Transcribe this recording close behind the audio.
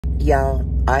Y'all,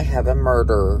 I have a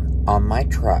murder on my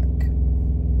truck,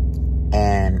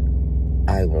 and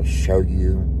I will show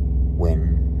you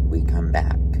when we come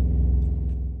back.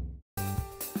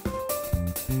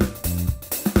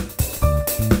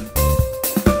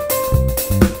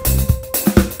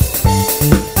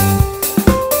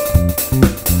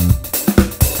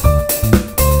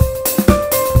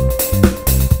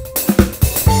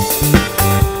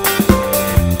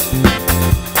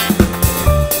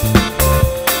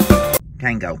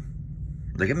 Tango,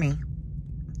 look at me.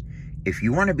 If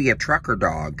you want to be a trucker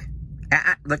dog,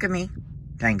 look at me.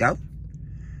 Tango,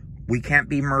 we can't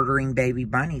be murdering baby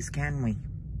bunnies, can we?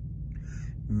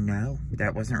 No,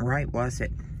 that wasn't right, was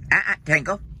it?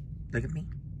 Tango, look at me.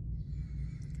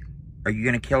 Are you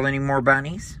going to kill any more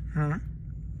bunnies?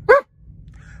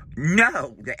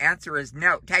 No, the answer is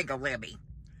no. Tango, look at me.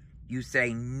 You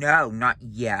say no, not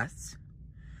yes.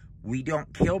 We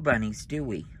don't kill bunnies, do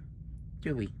we?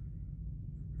 Do we?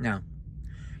 No.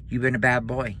 You've been a bad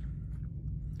boy.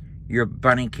 You're a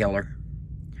bunny killer.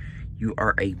 You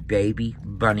are a baby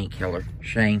bunny killer,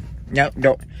 Shane. No,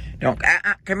 don't.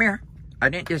 Come here. I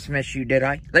didn't dismiss you, did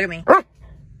I? Look at me.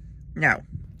 No,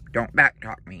 don't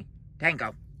backtalk me.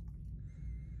 Tango.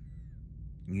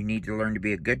 You need to learn to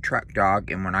be a good truck dog,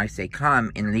 and when I say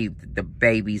come and leave the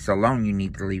babies alone, you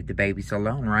need to leave the babies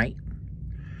alone, right?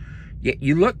 Yet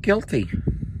you look guilty.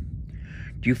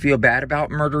 Do you feel bad about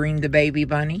murdering the baby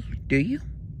bunny? Do you?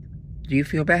 Do you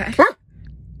feel bad?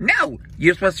 No!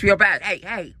 You're supposed to feel bad.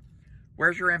 Hey.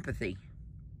 Where's your empathy?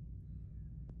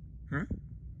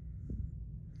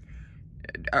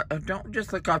 Don't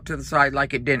just look off to the side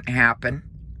like it didn't happen.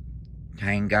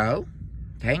 Tango.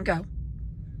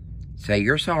 Say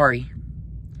you're sorry.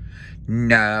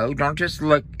 No, don't just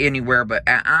look anywhere but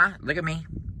look at me.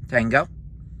 Tango.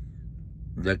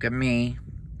 Look at me.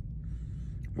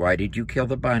 Why did you kill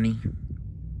the bunny?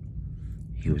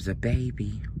 He was a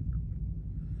baby.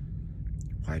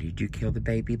 Why did you kill the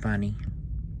baby bunny?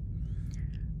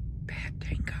 Bad,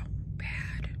 Tango.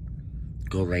 Bad.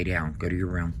 Go lay down. Go to your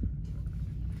room.